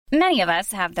Many of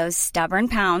us have those stubborn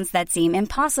pounds that seem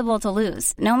impossible to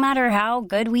lose, no matter how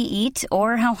good we eat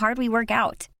or how hard we work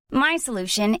out. My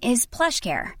solution is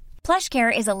PlushCare.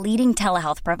 PlushCare is a leading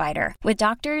telehealth provider with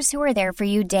doctors who are there for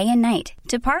you day and night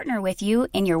to partner with you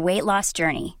in your weight loss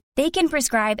journey. They can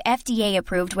prescribe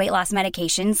FDA-approved weight loss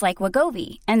medications like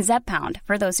Wegovy and Zepbound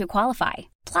for those who qualify.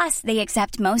 Plus, they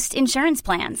accept most insurance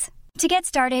plans. To get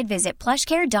started, visit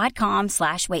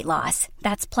plushcare.com/weightloss.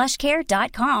 That's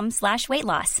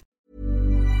plushcare.com/weightloss.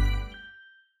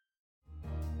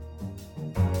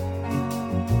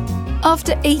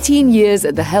 After 18 years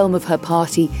at the helm of her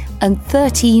party and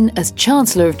 13 as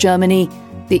Chancellor of Germany,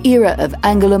 the era of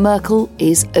Angela Merkel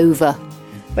is over.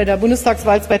 Bei der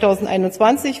Bundestagswahl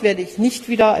 2021 werde ich nicht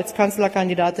wieder als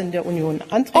Kanzlerkandidatin der Union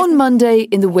antreten. On Monday,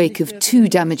 in the wake of two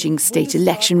damaging state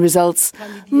election results,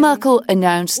 Merkel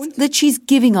announced that she's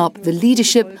giving up the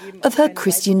leadership of her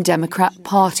Christian Democrat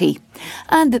party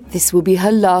and that this will be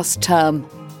her last term.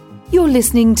 You're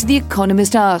listening to The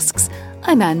Economist Asks.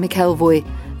 I'm Anne McElvoy,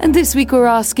 and this week we're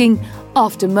asking,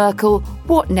 after Merkel,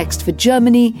 what next for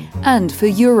Germany and for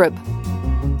Europe?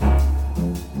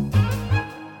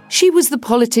 She was the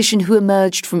politician who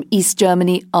emerged from East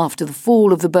Germany after the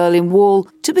fall of the Berlin Wall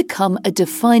to become a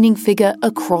defining figure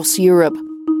across Europe.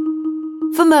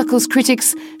 For Merkel's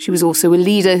critics, she was also a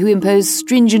leader who imposed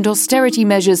stringent austerity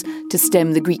measures to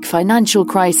stem the Greek financial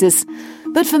crisis.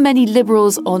 But for many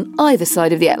liberals on either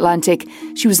side of the Atlantic,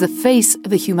 she was the face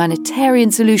of a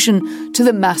humanitarian solution to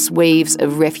the mass waves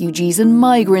of refugees and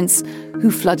migrants who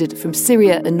flooded from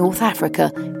Syria and North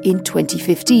Africa in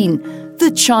 2015. The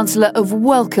Chancellor of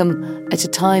welcome at a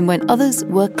time when others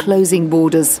were closing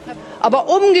borders.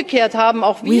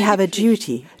 We have a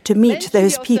duty to meet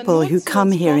those people who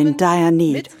come here in dire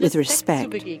need with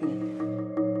respect.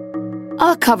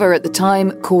 Our cover at the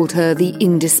time called her the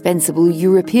indispensable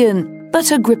European, but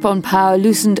her grip on power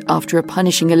loosened after a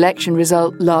punishing election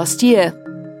result last year.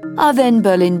 Our then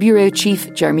Berlin bureau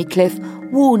chief, Jeremy Cliff,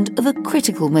 warned of a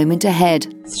critical moment ahead.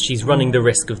 She's running the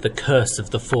risk of the curse of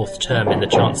the fourth term in the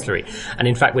Chancellery. And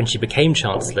in fact, when she became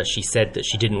Chancellor, she said that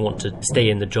she didn't want to stay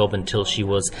in the job until she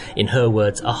was, in her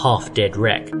words, a half-dead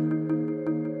wreck.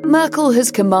 Merkel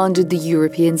has commanded the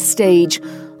European stage,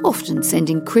 often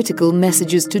sending critical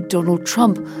messages to Donald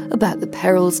Trump about the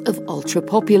perils of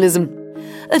ultra-populism.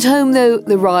 At home, though,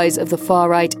 the rise of the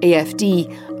far-right AfD,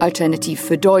 Alternative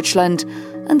für Deutschland,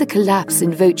 and the collapse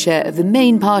in vote share of the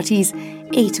main parties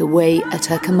ate away at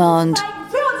her command.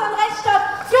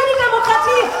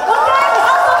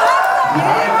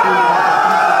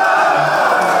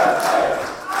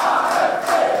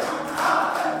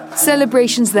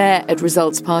 Celebrations there at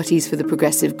results parties for the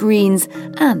Progressive Greens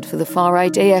and for the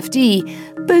far-right AfD,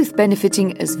 both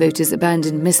benefiting as voters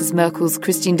abandoned Mrs. Merkel's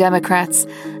Christian Democrats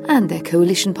and their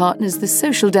coalition partners, the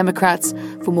Social Democrats,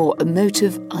 for more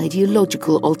emotive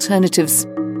ideological alternatives.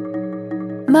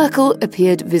 Merkel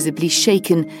appeared visibly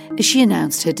shaken as she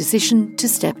announced her decision to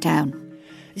step down.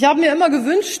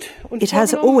 It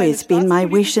has always been my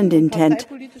wish and intent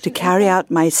to carry out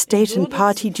my state and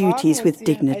party duties with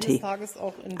dignity,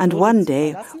 and one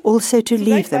day also to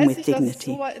leave them with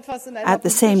dignity. At the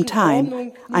same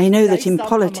time, I know that in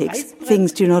politics,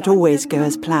 things do not always go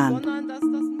as planned.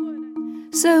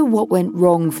 So what went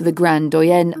wrong for the grand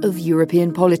doyenne of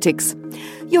European politics?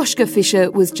 Joschka Fischer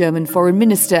was German Foreign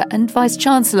Minister and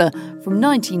Vice-Chancellor from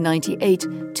 1998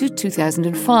 to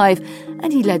 2005,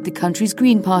 and he led the country's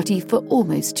Green Party for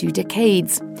almost 2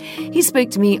 decades. He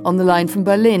spoke to me on the line from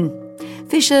Berlin.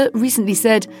 Fischer recently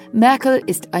said, Merkel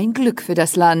ist ein Glück für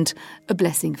das Land, a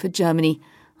blessing for Germany.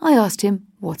 I asked him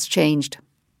what's changed.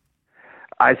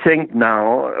 I think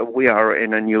now we are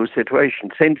in a new situation.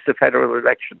 Since the federal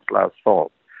elections last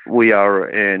fall, we are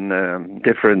in a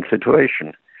different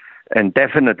situation. And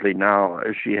definitely now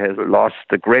she has lost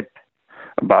the grip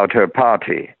about her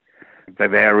party.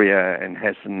 Bavaria and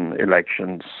Hessen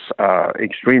elections are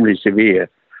extremely severe.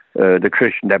 The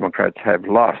Christian Democrats have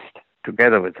lost,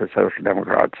 together with the Social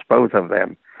Democrats, both of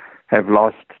them have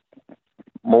lost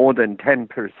more than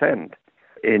 10%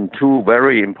 in two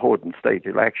very important state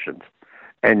elections.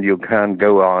 And you can't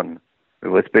go on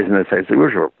with business as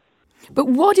usual. But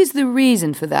what is the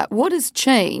reason for that? What has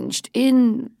changed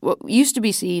in what used to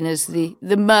be seen as the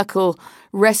Merkel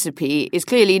recipe is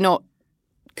clearly not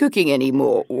cooking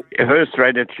anymore? Her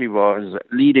strategy was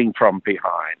leading from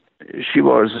behind. She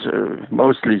was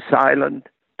mostly silent,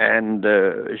 and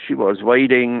she was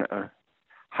waiting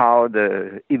how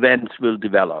the events will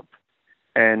develop.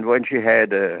 And when she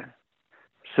had a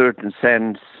certain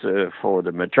sense for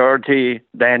the majority,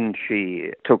 then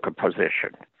she took a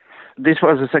position. This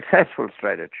was a successful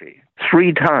strategy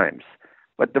 3 times,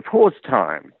 but the 4th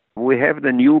time We have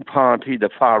the new party, the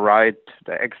far right,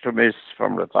 the extremists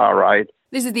from the far right.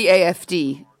 This is the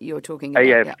AFD you're talking about.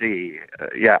 AFD,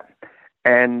 yeah.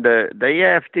 And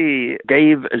the AFD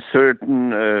gave a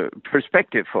certain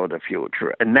perspective for the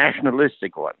future, a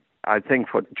nationalistic one. I think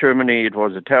for Germany it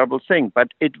was a terrible thing, but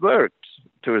it worked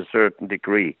to a certain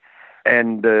degree.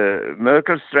 And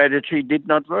Merkel's strategy did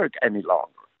not work any longer.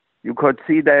 You could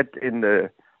see that in the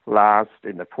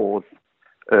fourth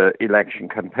election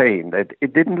campaign, that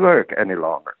it didn't work any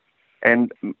longer.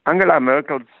 And Angela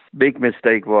Merkel's big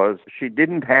mistake was she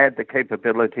didn't have the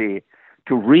capability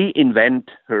to reinvent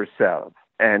herself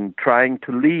and trying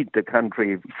to lead the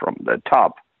country from the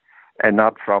top and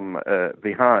not from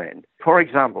behind. For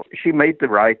example, she made the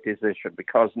right decision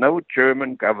because no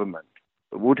German government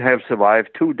would have survived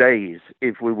 2 days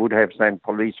if we would have sent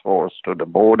police force to the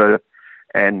border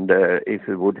and if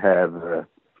we would have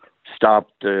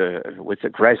stopped with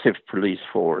aggressive police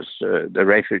force the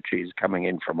refugees coming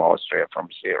in from Austria, from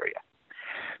Syria.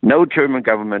 No German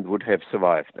government would have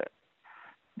survived that.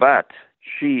 But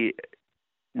she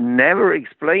never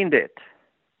explained it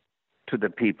to the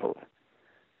people.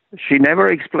 She never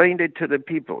explained it to the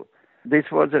people. This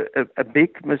was a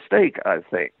big mistake, I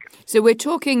think. So we're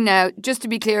talking now, just to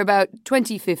be clear, about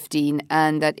 2015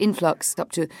 and that influx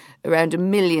up to around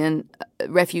 1 million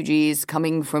refugees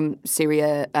coming from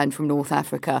Syria and from North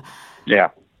Africa. Yeah.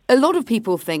 A lot of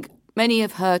people think many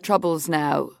of her troubles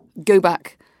now go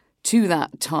back to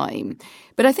that time.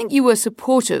 But I think you were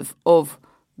supportive of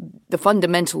the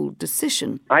fundamental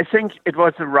decision. I think it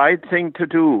was the right thing to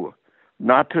do,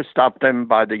 not to stop them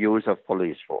by the use of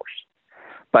police force.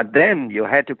 But then you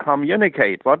had to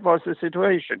communicate what was the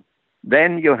situation.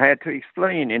 Then you had to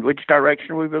explain in which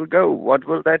direction we will go. What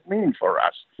will that mean for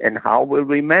us? And how will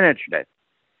we manage that?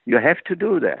 You have to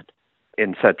do that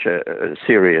in such a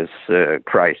serious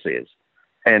crisis.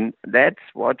 And that's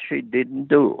what she didn't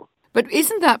do. But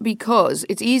isn't that because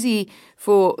it's easy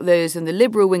for those in the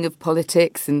liberal wing of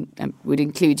politics, and would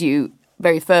include you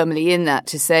very firmly in that,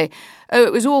 to say, oh,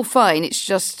 it was all fine, it's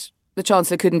just the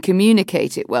Chancellor couldn't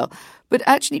communicate it well. But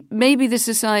actually, maybe the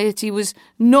society was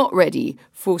not ready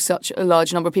for such a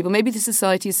large number of people. Maybe the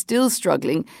society is still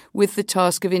struggling with the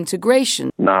task of integration.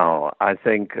 No, I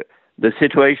think the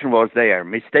situation was there.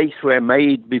 Mistakes were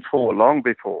made before, long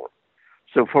before.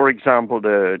 So, for example,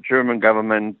 the German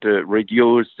government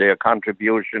reduced their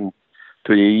contribution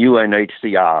to the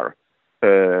UNHCR.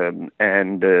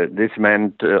 And this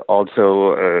meant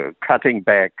also cutting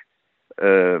back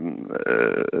the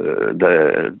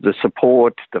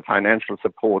support, the financial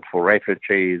support for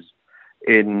refugees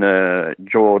in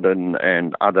Jordan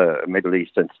and other Middle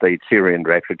Eastern states, Syrian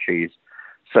refugees.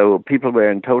 So people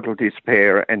were in total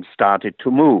despair and started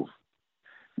to move.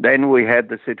 Then we had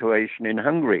the situation in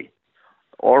Hungary.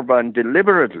 Orban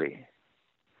deliberately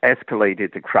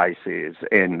escalated the crisis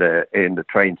in the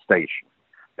train station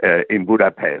in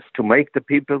Budapest to make the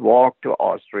people walk to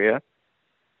Austria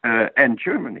and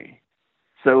Germany.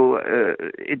 So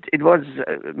it was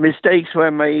mistakes were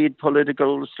made,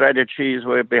 political strategies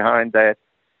were behind that.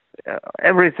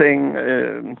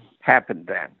 Everything happened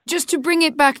then. Just to bring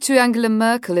it back to Angela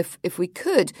Merkel, if we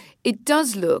could, it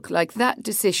does look like that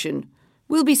decision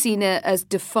will be seen as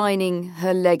defining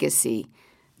her legacy.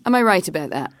 Am I right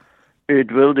about that?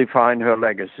 It will define her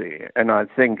legacy, and I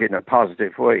think in a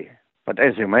positive way. But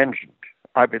as you mentioned,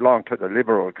 I belong to the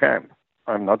liberal camp.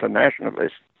 I'm not a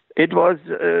nationalist. It was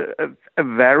a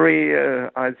very,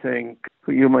 I think,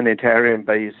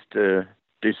 humanitarian-based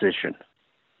decision.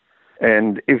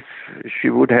 And if she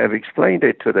would have explained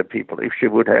it to the people, if she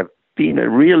would have been a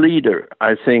real leader,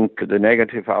 I think the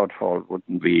negative outfall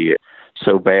wouldn't be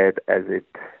so bad as it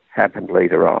happened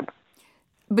later on.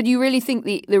 But you really think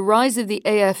the rise of the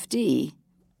AFD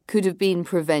could have been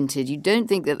prevented? You don't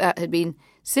think that had been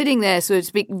sitting there, so to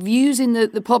speak, views in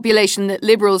the population that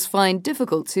liberals find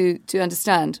difficult to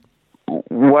understand?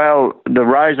 Well, the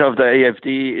rise of the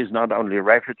AFD is not only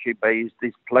refugee-based,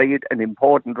 it's played an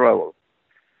important role.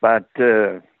 But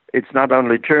it's not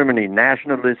only Germany.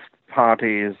 Nationalist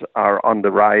parties are on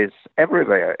the rise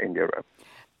everywhere in Europe.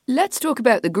 Let's talk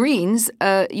about the Greens.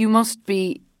 You must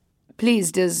be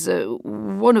pleased as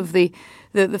one of the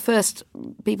first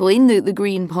people in the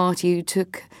Green Party who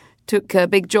took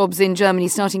big jobs in Germany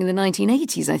starting in the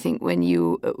 1980s, I think, when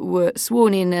you were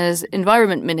sworn in as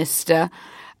Environment Minister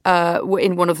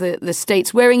in one of the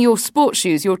states, wearing your sports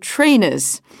shoes, your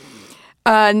trainers.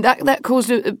 And that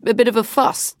caused a bit of a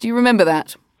fuss. Do you remember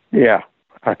that? Yeah,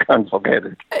 I can't forget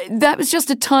it. That was just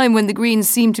a time when the Greens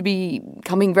seemed to be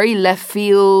coming very left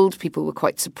field. People were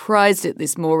quite surprised at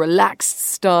this more relaxed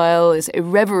style, this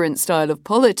irreverent style of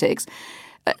politics.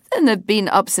 And there have been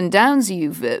ups and downs.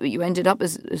 You ended up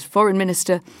as foreign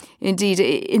minister, indeed,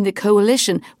 in the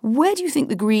coalition. Where do you think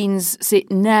the Greens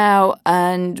sit now,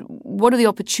 and what are the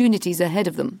opportunities ahead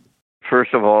of them?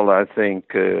 First of all, I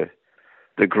think the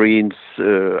Greens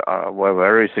were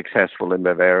very successful in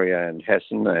Bavaria and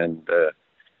Hessen and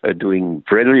are doing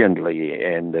brilliantly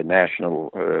in the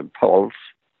national polls.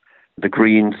 The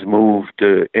Greens moved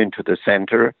into the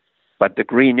center, but the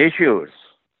green issues,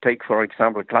 take, for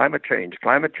example, climate change.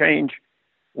 Climate change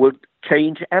will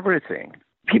change everything.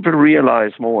 People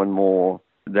realize more and more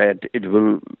that it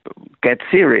will get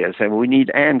serious and we need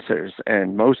answers.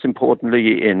 And most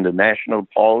importantly, in the national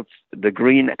polls, the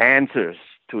green answers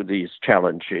to these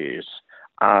challenges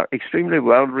are extremely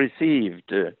well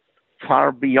received,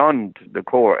 far beyond the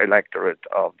core electorate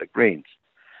of the Greens.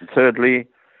 Thirdly,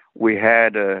 we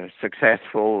had a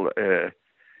successful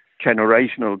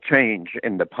generational change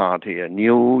in the party, a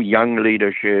new young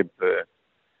leadership,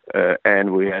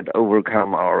 and we had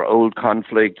overcome our old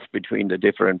conflicts between the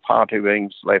different party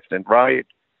wings, left and right.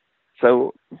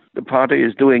 So the party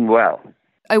is doing well.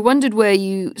 I wondered where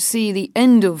you see the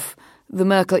end of the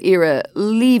Merkel era,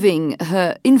 leaving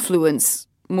her influence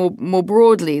more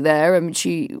broadly there. I mean,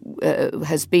 she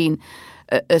has been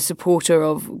a supporter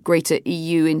of greater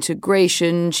EU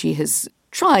integration. She has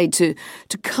tried to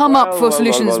come up for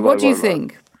solutions. What do you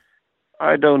think?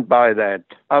 I don't buy that.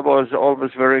 I was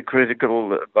always very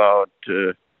critical about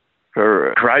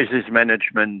her crisis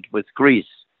management with Greece.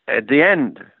 At the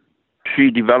end, she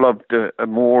developed a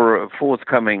more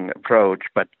forthcoming approach,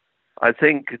 but I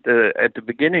think at the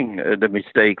beginning the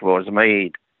mistake was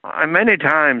made. Many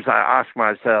times I ask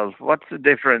myself, what's the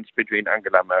difference between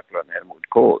Angela Merkel and Helmut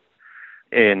Kohl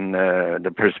in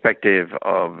the perspective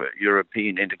of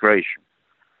European integration?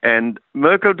 And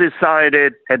Merkel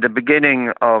decided at the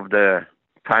beginning of the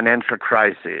financial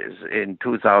crisis in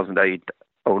 2008-09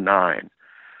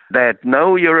 that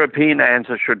no European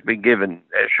answer should be given.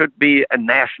 There should be a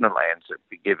national answer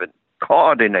be given,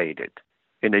 coordinated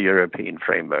in a European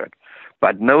framework,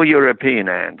 but no European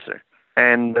answer.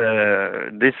 And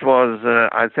this was,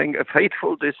 I think, a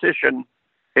fateful decision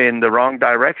in the wrong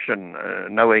direction,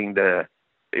 knowing the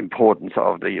importance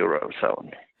of the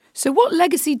Eurozone. So what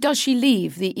legacy does she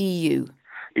leave the EU?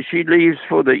 She leaves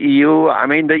for the EU. I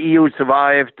mean, the EU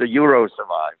survived, the Euro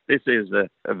survived. This is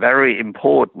a very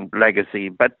important legacy,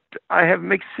 but I have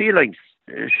mixed feelings.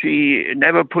 She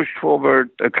never pushed forward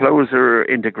a closer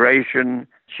integration.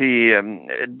 She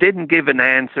didn't give an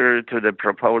answer to the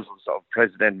proposals of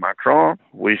President Macron.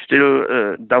 We still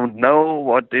don't know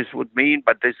what this would mean,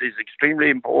 but this is extremely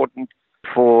important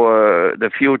for the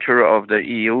future of the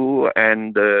EU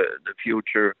and the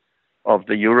future of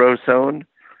the Eurozone.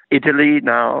 Italy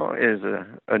now is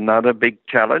another big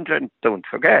challenge, and don't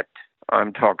forget,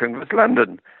 I'm talking with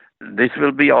London. This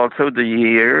will be also the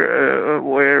year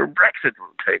where Brexit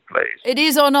will take place. It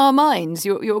is on our minds.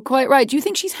 You're quite right. Do you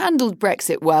think she's handled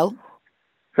Brexit well?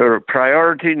 Her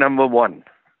priority number one,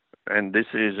 and this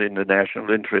is in the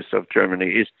national interest of Germany,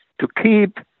 is to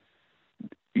keep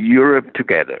Europe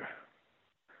together.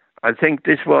 I think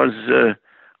this was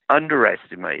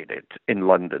underestimated in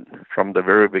London from the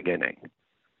very beginning,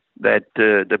 that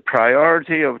the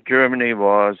priority of Germany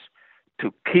was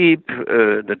to keep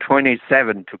the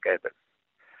 27 together.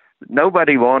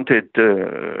 Nobody wanted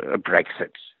a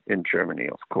Brexit in Germany,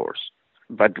 of course,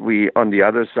 but we, on the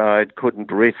other side,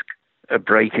 couldn't risk a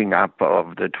breaking up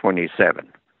of the 27.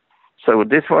 So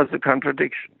this was the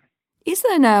contradiction. Is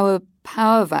there now a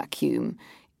power vacuum?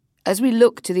 As we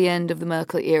look to the end of the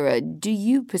Merkel era, do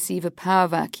you perceive a power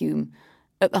vacuum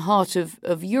at the heart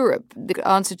of Europe? The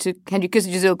answer to Henry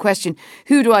Kissinger's old question,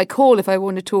 who do I call if I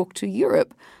want to talk to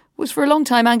Europe, was for a long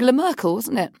time Angela Merkel,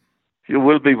 wasn't it? You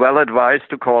will be well advised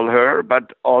to call her,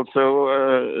 but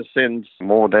also since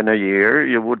more than a year,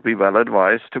 you would be well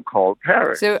advised to call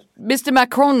Paris. So Mr.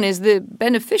 Macron is the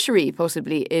beneficiary,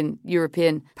 possibly, in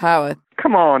European power.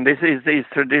 Come on, this is this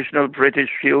traditional British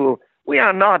view. We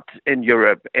are not in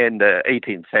Europe in the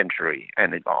 18th century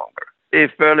any longer.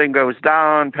 If Berlin goes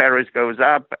down, Paris goes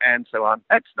up, and so on.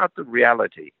 That's not the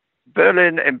reality.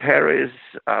 Berlin and Paris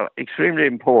are extremely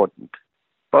important,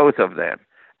 both of them.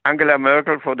 Angela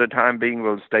Merkel, for the time being,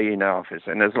 will stay in office.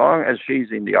 And as long as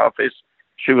she's in the office,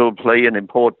 she will play an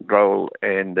important role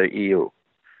in the EU.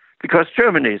 Because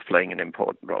Germany is playing an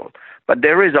important role. But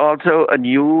there is also a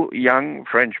new, young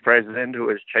French president who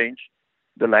has changed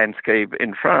the landscape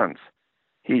in France.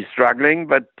 He's struggling,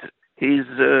 but he's,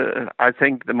 I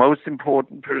think, the most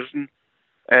important person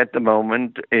at the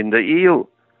moment in the EU.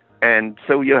 And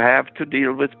so you have to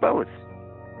deal with both.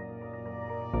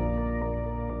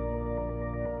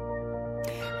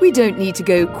 We don't need to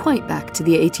go quite back to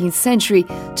the 18th century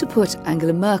to put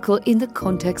Angela Merkel in the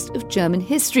context of German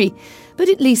history, but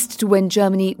at least to when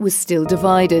Germany was still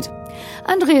divided.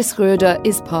 Andreas Röder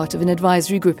is part of an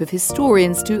advisory group of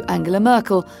historians to Angela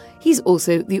Merkel. He's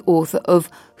also the author of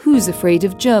Who's Afraid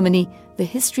of Germany? The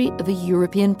History of a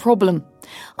European Problem.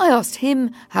 I asked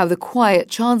him how the quiet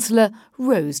Chancellor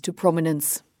rose to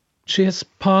prominence. She has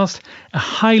passed a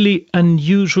highly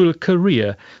unusual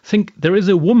career. Think there is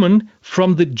a woman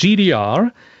from the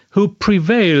GDR who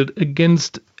prevailed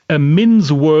against a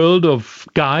men's world of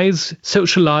guys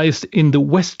socialized in the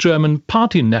West German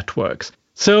party networks.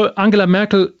 So Angela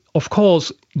Merkel, of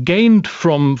course, gained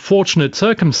from fortunate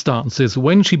circumstances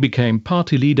when she became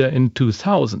party leader in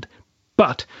 2000.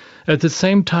 But at the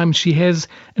same time, she has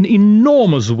an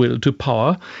enormous will to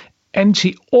power, and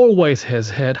she always has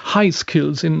had high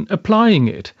skills in applying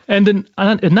it. And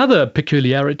another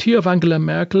peculiarity of Angela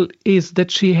Merkel is that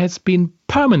she has been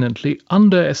permanently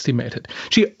underestimated.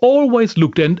 She always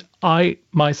looked, and I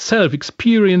myself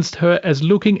experienced her as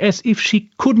looking as if she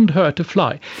couldn't hurt a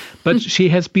fly. But she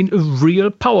has been a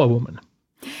real power woman.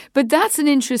 But that's an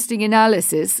interesting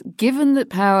analysis, given that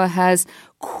power has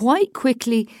quite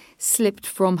quickly slipped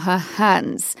from her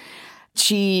hands.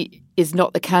 She is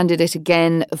not the candidate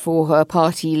again for her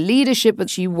party leadership, but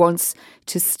she wants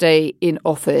to stay in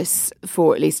office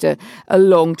for at least a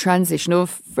long transitional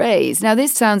phase. Now,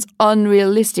 this sounds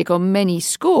unrealistic on many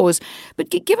scores, but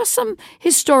give us some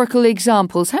historical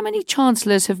examples. How many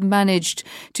chancellors have managed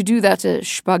to do that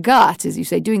Spagat, as you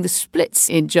say, doing the splits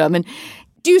in German?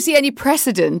 Do you see any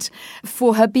precedent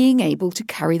for her being able to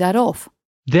carry that off?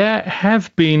 There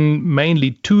have been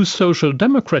mainly two social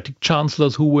democratic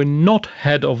chancellors who were not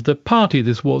head of the party.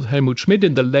 This was Helmut Schmidt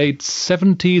in the late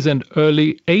 70s and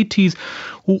early 80s,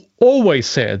 who always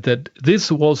said that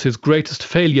this was his greatest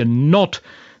failure, not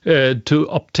to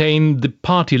obtain the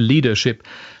party leadership.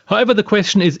 However, the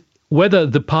question is whether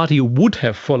the party would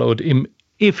have followed him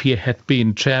if he had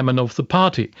been chairman of the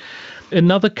party.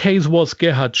 Another case was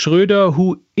Gerhard Schröder,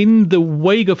 who in the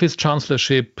wake of his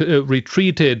chancellorship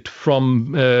retreated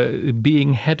from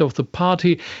being head of the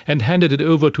party and handed it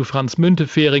over to Franz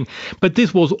Müntefering. But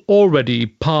this was already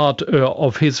part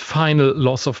of his final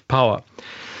loss of power.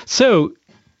 So,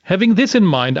 having this in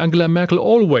mind, Angela Merkel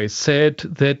always said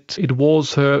that it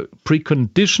was her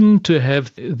precondition to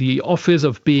have the office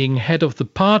of being head of the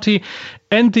party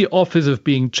and the office of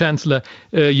being chancellor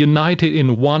united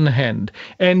in one hand.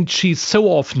 And she so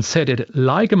often said it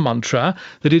like a mantra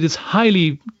that it is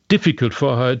highly difficult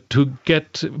for her to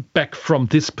get back from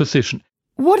this position.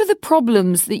 What are the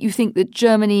problems that you think that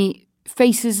Germany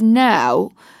faces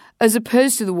now, as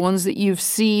opposed to the ones that you've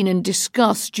seen and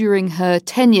discussed during her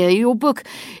tenure? Your book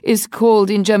is called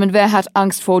in German, Wer hat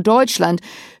Angst vor Deutschland?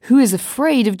 Who is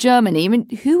afraid of Germany? I mean,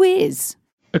 who is?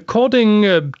 According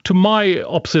to my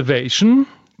observation,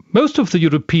 most of the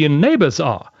European neighbours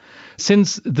are,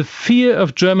 since the fear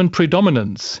of German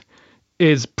predominance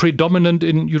is predominant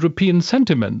in European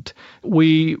sentiment.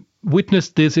 We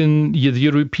witnessed this in the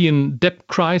European debt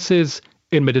crisis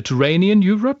in Mediterranean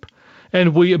Europe,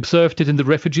 and we observed it in the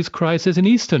refugees crisis in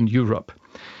Eastern Europe.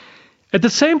 At the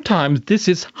same time, this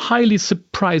is highly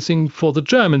surprising for the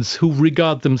Germans, who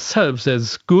regard themselves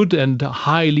as good and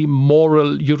highly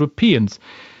moral Europeans.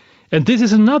 And this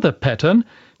is another pattern,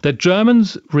 that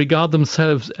Germans regard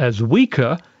themselves as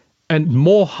weaker and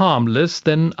more harmless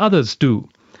than others do.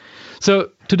 So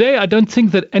today I don't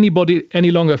think that anybody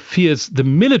any longer fears the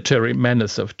military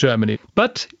menace of Germany.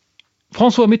 But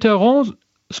François Mitterrand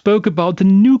spoke about the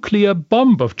nuclear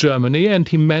bomb of Germany, and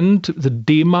he meant the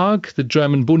D-Mark, the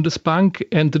German Bundesbank,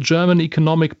 and the German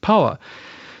economic power.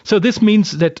 So this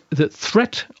means that the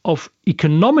threat of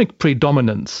economic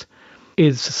predominance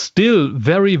is still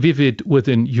very vivid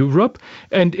within Europe,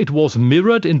 and it was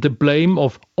mirrored in the blame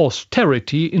of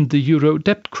austerity in the euro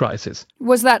debt crisis.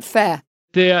 Was that fair?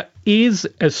 There is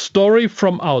a story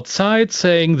from outside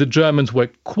saying the Germans were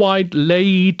quite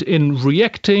late in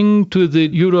reacting to the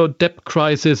euro debt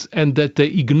crisis and that they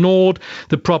ignored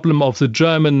the problem of the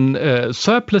German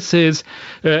surpluses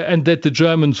and that the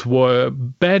Germans were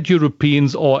bad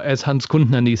Europeans, or as Hans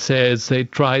Kundnany says, they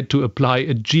tried to apply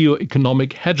a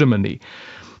geo-economic hegemony.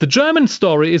 The German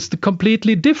story is the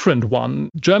completely different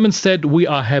one. Germans said we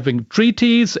are having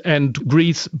treaties, and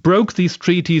Greece broke these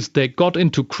treaties. They got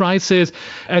into crisis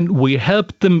and we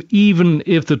helped them even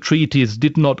if the treaties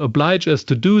did not oblige us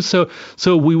to do so.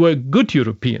 So we were good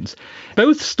Europeans.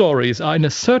 Both stories are in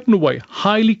a certain way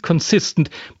highly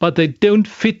consistent, but they don't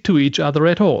fit to each other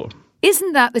at all.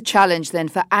 Isn't that the challenge then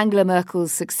for Angela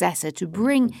Merkel's successor, to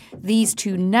bring these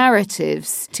two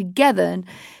narratives together?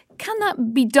 Can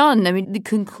that be done? I mean, the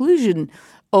conclusion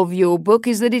of your book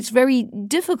is that it's very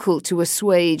difficult to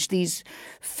assuage these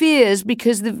fears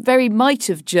because the very might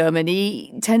of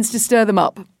Germany tends to stir them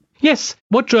up. Yes,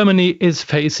 what Germany is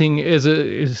facing is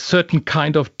a certain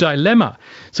kind of dilemma.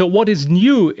 So what is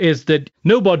new is that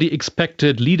nobody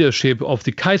expected leadership of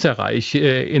the Kaiserreich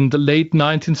in the late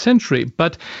 19th century.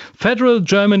 But federal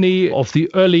Germany of the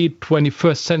early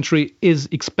 21st century is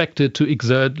expected to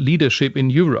exert leadership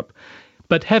in Europe.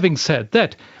 But having said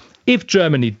that, if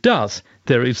Germany does,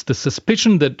 there is the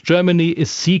suspicion that Germany is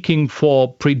seeking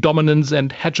for predominance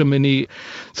and hegemony.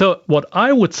 So what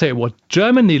I would say, what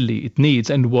Germany needs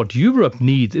and what Europe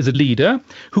needs is a leader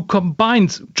who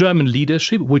combines German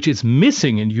leadership, which is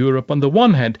missing in Europe on the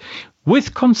one hand,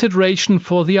 with consideration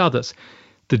for the others.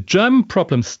 The German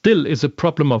problem still is a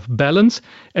problem of balance,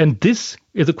 and this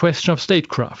is a question of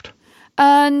statecraft.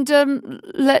 And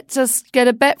let's just get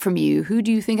a bet from you. Who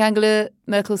do you think Angela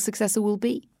Merkel's successor will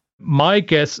be? My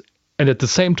guess, and at the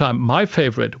same time my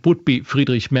favorite, would be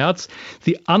Friedrich Merz,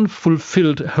 the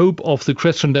unfulfilled hope of the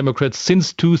Christian Democrats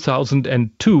since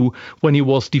 2002, when he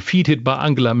was defeated by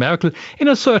Angela Merkel. In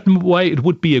a certain way, it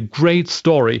would be a great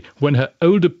story when her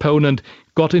old opponent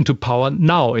got into power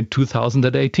now in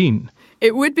 2018.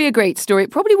 It would be a great story.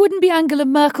 It probably wouldn't be Angela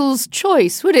Merkel's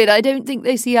choice, would it? I don't think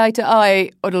they see eye to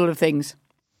eye on a lot of things.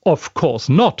 Of course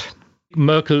not.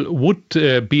 Merkel would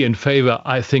be in favour,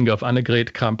 I think, of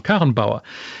Annegret Kramp-Karrenbauer.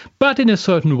 But in a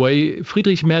certain way,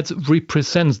 Friedrich Merz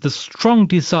represents the strong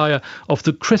desire of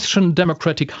the Christian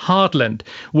democratic heartland,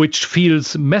 which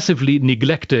feels massively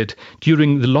neglected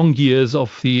during the long years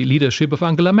of the leadership of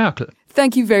Angela Merkel.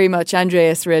 Thank you very much,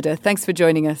 Andreas Röder. Thanks for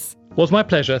joining us. It was my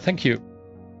pleasure. Thank you.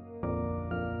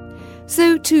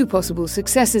 So, two possible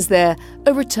successors there.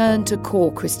 A return to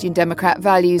core Christian Democrat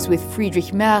values with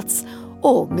Friedrich Merz,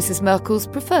 or Mrs. Merkel's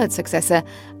preferred successor,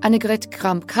 Annegret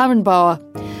Kramp-Karrenbauer.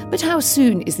 But how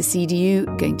soon is the CDU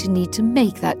going to need to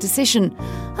make that decision?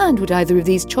 And would either of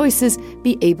these choices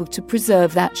be able to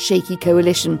preserve that shaky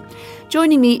coalition?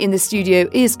 Joining me in the studio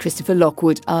is Christopher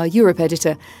Lockwood, our Europe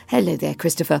editor. Hello there,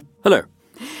 Christopher. Hello.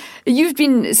 You've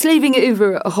been slaving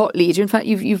over a hot lead. In fact,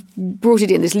 you've brought it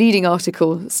in, this leading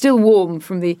article, still warm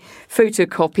from the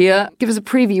photocopier. Give us a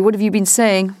preview. What have you been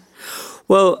saying?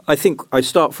 Well, I think I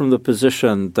start from the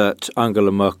position that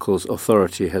Angela Merkel's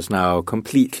authority has now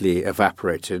completely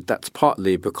evaporated. That's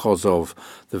partly because of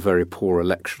the very poor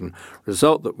election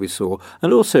result that we saw,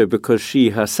 and also because she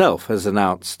herself has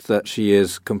announced that she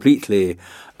is completely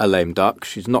a lame duck.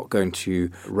 She's not going to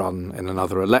run in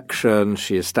another election.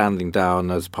 She is standing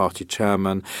down as party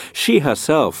chairman. She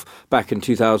herself, back in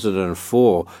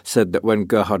 2004, said that when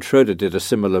Gerhard Schröder did a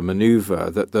similar maneuver,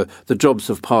 that the jobs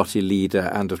of party leader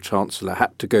and of chancellor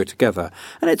had to go together.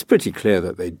 And it's pretty clear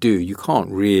that they do. You can't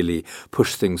really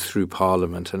push things through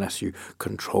parliament unless you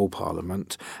control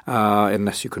parliament,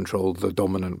 unless you control the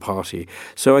dominant party.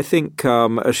 So I think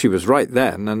she was right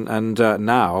then, and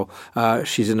now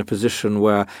she's in a position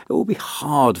where it will be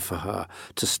hard for her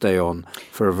to stay on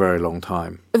for a very long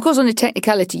time. Of course, on a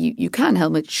technicality, you can.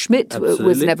 Helmut Schmidt Absolutely.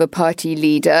 was never party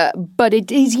leader, but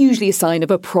it is usually a sign of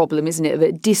a problem, isn't it, of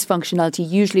a dysfunctionality,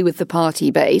 usually with the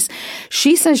party base.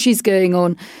 She says she's going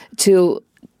on till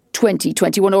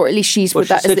 2021, or at least she's put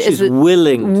that as she's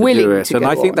willing to do it. And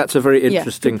I think on. that's a very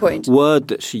interesting word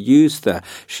that she used there.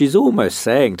 She's almost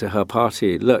saying to her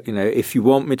party, look, if you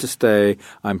want me to stay,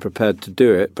 I'm prepared to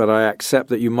do it, but I accept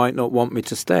that you might not want me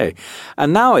to stay.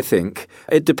 And now I think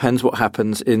it depends what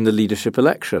happens in the leadership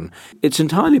election. It's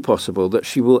entirely possible that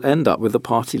she will end up with a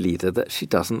party leader that she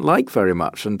doesn't like very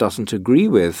much and doesn't agree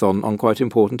with on quite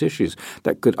important issues.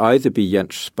 That could either be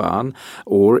Jens Spahn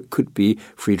or it could be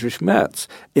Friedrich Merz.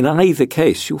 In either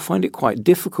case, you'll find it quite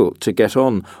difficult to get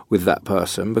on with that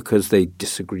person because they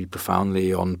disagree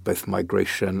profoundly on both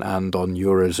migration and on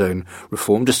Eurozone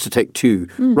reform, just to take two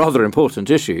rather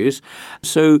important issues.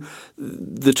 So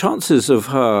the chances of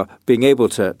her being able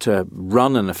to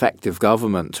run an effective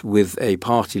government with a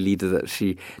party leader that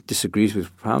she disagrees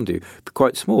with profoundly are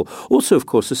quite small. Also, of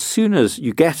course, as soon as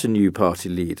you get a new party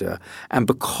leader, and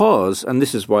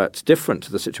this is why it's different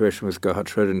to the situation with Gerhard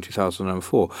Schröder in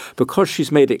 2004, because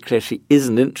she's made it clear she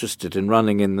isn't interested in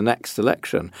running in the next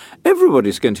election,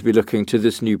 everybody's going to be looking to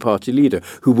this new party leader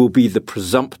who will be the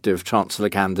presumptive chancellor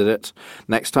candidate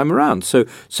next time around. So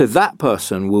that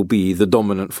person will be the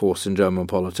dominant force in German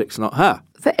politics, not her.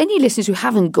 For any listeners who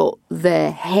haven't got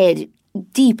their head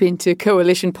deep into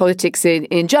coalition politics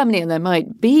in Germany, and there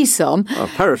might be some.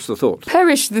 Perish the thought.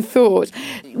 Perish the thought.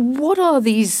 What are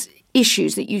these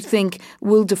issues that you think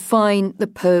will define the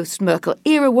post-Merkel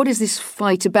era? What is this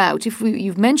fight about?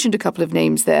 You've mentioned a couple of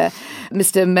names there,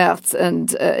 Mr. Merz and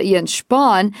Jens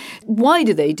Spahn. Why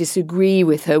do they disagree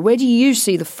with her? Where do you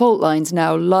see the fault lines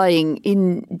now lying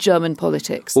in German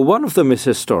politics? Well, one of them is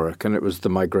historic, and it was the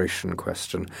migration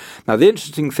question. Now, the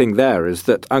interesting thing there is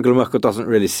that Angela Merkel doesn't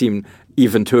really seem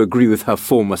even to agree with her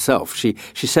former self. She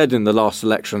said in the last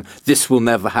election, this will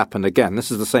never happen again.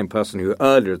 This is the same person who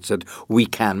earlier had said, we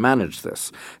can manage this.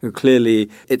 And clearly,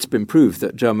 it's been proved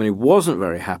that Germany wasn't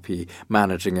very happy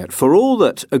managing it. For all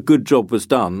that a good job was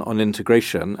done on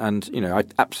integration, and, I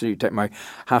absolutely take my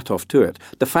hat off to it,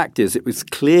 the fact is it was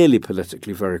clearly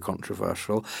politically very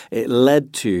controversial. It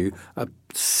led to a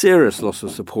serious loss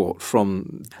of support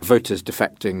from voters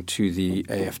defecting to the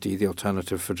AfD, the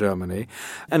Alternative for Germany.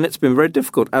 And it's been very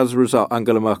difficult. As a result,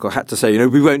 Angela Merkel had to say,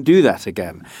 we won't do that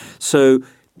again. So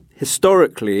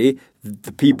historically,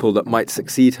 the people that might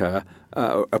succeed her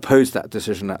opposed that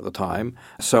decision at the time.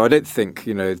 So I don't think,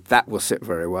 that will sit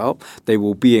very well. They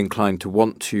will be inclined to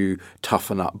want to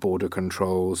toughen up border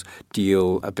controls,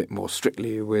 deal a bit more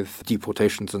strictly with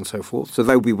deportations and so forth. So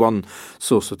that will be one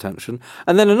source of tension.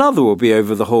 And then another will be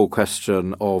over the whole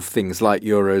question of things like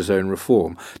Eurozone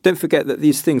reform. Don't forget that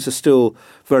these things are still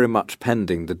very much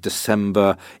pending. The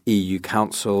December EU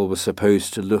Council was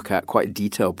supposed to look at quite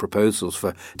detailed proposals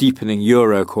for deepening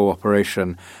Euro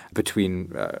cooperation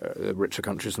between richer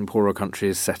countries and poorer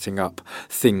countries, setting up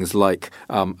things like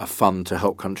a fund to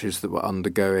help countries that were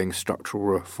undergoing structural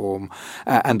reform,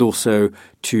 and also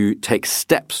to take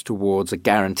steps towards a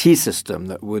guarantee system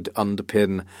that would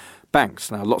underpin banks.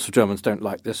 Now, lots of Germans don't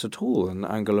like this at all, and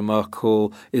Angela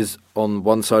Merkel is on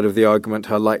one side of the argument,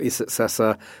 her likely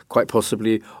successor quite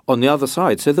possibly on the other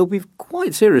side. So there'll be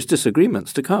quite serious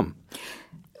disagreements to come.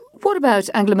 What about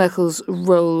Angela Merkel's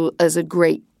role as a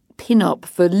great pin-up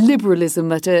for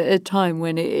liberalism at a time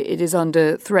when it is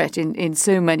under threat in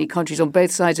so many countries on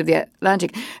both sides of the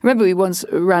Atlantic? Remember, we once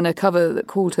ran a cover that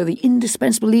called her the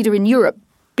indispensable leader in Europe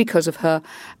because of her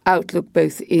outlook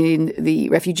both in the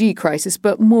refugee crisis,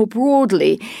 but more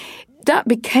broadly. That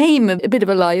became a bit of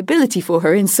a liability for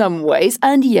her in some ways,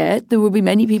 and yet there will be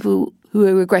many people who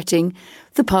are regretting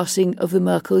the passing of the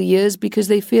Merkel years because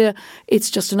they fear it's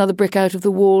just another brick out of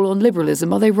the wall on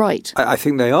liberalism. Are they right? I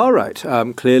think they are right.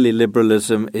 Clearly,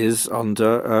 liberalism is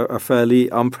under a fairly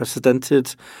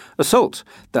unprecedented assault.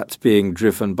 That's being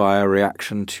driven by a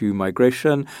reaction to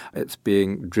migration. It's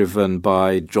being driven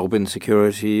by job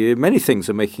insecurity. Many things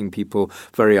are making people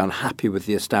very unhappy with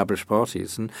the established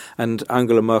parties. And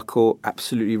Angela Merkel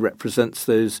absolutely represents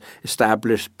those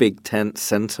established big tent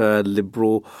centre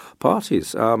liberal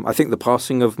parties. I think the passing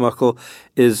of Merkel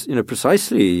is,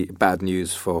 precisely bad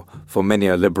news for many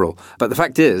a liberal. But the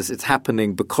fact is, it's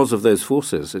happening because of those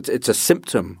forces. It's a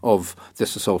symptom of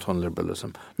this assault on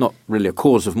liberalism, not really a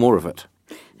cause of more of it.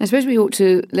 I suppose we ought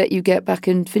to let you get back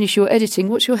and finish your editing.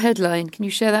 What's your headline? Can you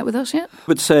share that with us yet? I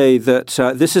would say that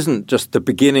this isn't just the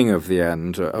beginning of the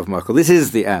end of Merkel. This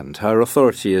is the end. Her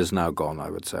authority is now gone,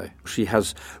 I would say. She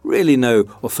has really no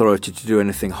authority to do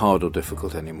anything hard or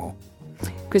difficult anymore.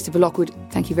 Christopher Lockwood,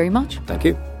 thank you very much. Thank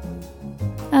you.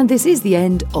 And this is the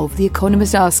end of The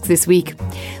Economist Asks this week.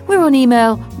 We're on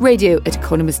email,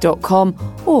 radio@economist.com,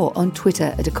 or on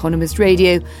Twitter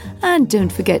 @EconomistRadio. And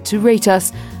don't forget to rate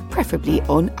us, preferably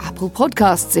on Apple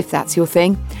Podcasts, if that's your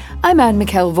thing. I'm Anne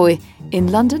McElvoy. In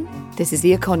London, this is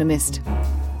The Economist.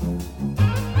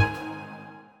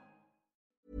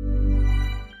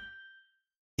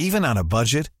 Even on a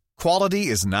budget, quality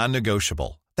is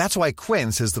non-negotiable. That's why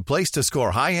Quince is the place to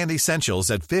score high-end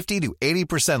essentials at 50 to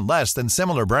 80% less than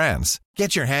similar brands.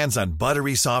 Get your hands on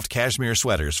buttery soft cashmere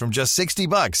sweaters from just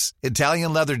 $60,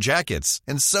 Italian leather jackets,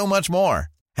 and so much more.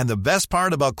 And the best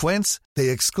part about Quince, they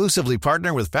exclusively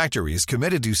partner with factories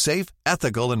committed to safe,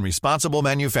 ethical, and responsible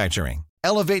manufacturing.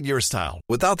 Elevate your style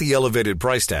without the elevated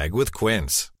price tag with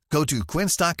Quince. Go to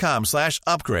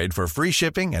quince.com/upgrade for free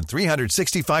shipping and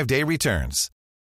 365-day returns.